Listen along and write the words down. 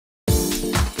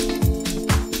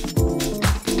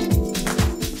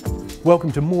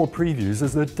Welcome to more previews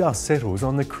as the dust settles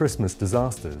on the Christmas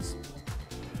disasters.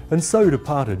 And so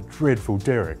departed dreadful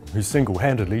Derek, who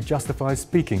single-handedly justifies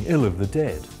speaking ill of the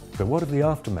dead. But what of the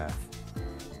aftermath?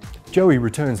 Joey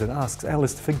returns and asks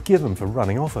Alice to forgive him for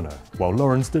running off on her, while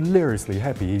Lauren's deliriously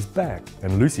happy he's back,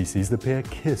 and Lucy sees the pair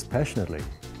kiss passionately.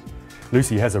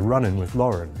 Lucy has a run-in with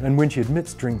Lauren, and when she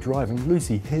admits drink driving,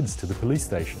 Lucy heads to the police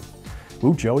station.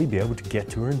 Will Joey be able to get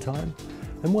to her in time?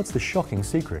 And what's the shocking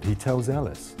secret he tells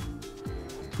Alice?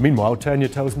 Meanwhile, Tanya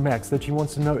tells Max that she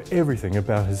wants to know everything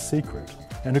about his secret,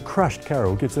 and a crushed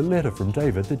Carol gets a letter from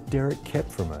David that Derek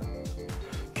kept from her.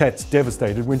 Kat's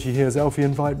devastated when she hears Alfie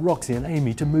invite Roxy and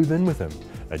Amy to move in with him,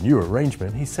 a new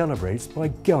arrangement he celebrates by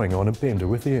going on a bender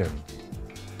with Ian.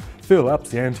 Phil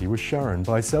ups the ante with Sharon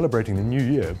by celebrating the new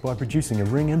year by producing a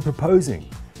ring and proposing.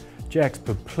 Jack's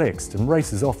perplexed and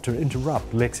races off to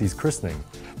interrupt Lexi's christening,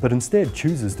 but instead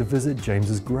chooses to visit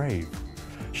James's grave.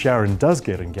 Sharon does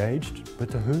get engaged, but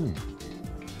to whom?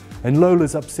 And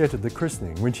Lola's upset at the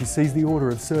christening when she sees the order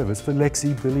of service for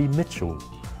Lexi Billy Mitchell.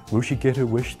 Will she get her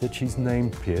wish that she's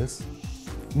named Pierce?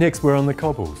 Next, we're on the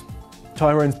cobbles.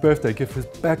 Tyrone's birthday gift has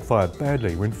backfired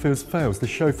badly when Fizz fails to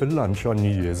show for lunch on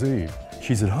New Year's Eve.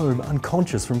 She's at home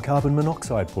unconscious from carbon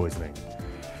monoxide poisoning.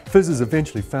 Fizz is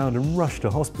eventually found and rushed to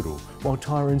hospital, while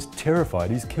Tyrone's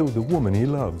terrified he's killed the woman he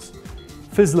loves.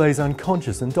 Fizz lays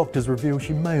unconscious and doctors reveal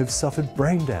she may have suffered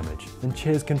brain damage, and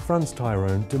Ches confronts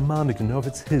Tyrone, demanding to know if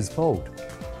it's his fault.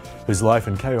 His life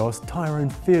in chaos, Tyrone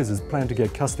fears his plan to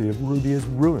get custody of Ruby is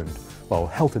ruined, while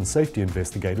health and safety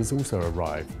investigators also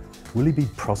arrive. Will he be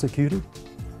prosecuted?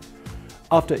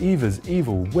 After Eva's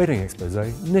evil wedding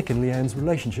expose, Nick and Leanne's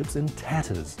relationship's in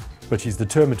tatters, but she's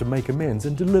determined to make amends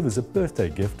and delivers a birthday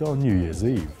gift on New Year's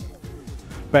Eve.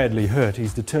 Badly hurt,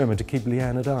 he's determined to keep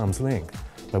Leanne at arm's length.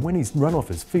 But when he's run off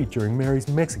his feet during Mary's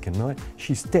Mexican night,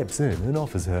 she steps in and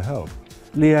offers her help.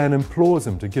 Leanne implores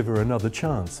him to give her another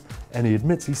chance, and he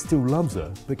admits he still loves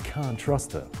her, but can't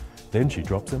trust her. Then she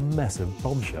drops a massive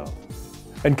bombshell.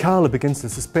 And Carla begins to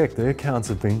suspect their accounts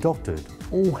have been doctored.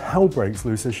 All hell breaks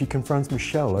loose as she confronts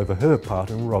Michelle over her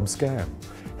part in Rob's scam.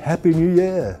 Happy New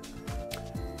Year!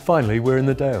 Finally, we're in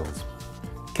the Dales.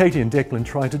 Katie and Declan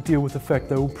try to deal with the fact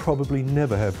they will probably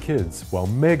never have kids, while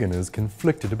Megan is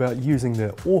conflicted about using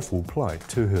their awful plight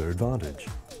to her advantage.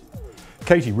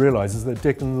 Katie realises that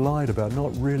Declan lied about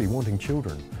not really wanting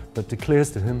children, but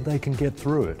declares to him they can get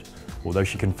through it, although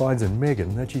she confides in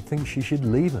Megan that she thinks she should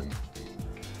leave him.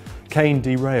 Kane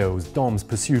derails Dom's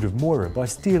pursuit of Moira by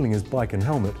stealing his bike and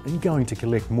helmet and going to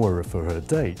collect Moira for her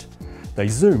date. They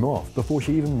zoom off before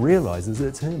she even realises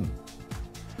it's him.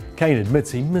 Kane admits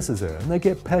he misses her and they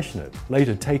get passionate,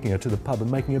 later taking her to the pub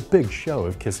and making a big show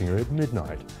of kissing her at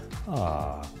midnight.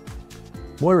 Ah.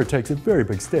 Moira takes a very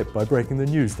big step by breaking the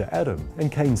news to Adam,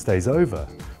 and Kane stays over,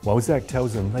 while Zach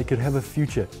tells him they could have a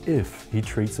future if he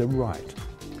treats her right.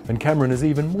 And Cameron is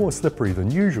even more slippery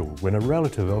than usual when a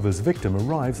relative of his victim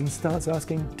arrives and starts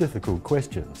asking difficult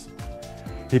questions.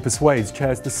 He persuades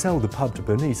Chaz to sell the pub to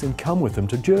Bernice and come with him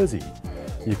to Jersey.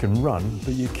 You can run,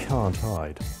 but you can't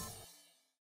hide.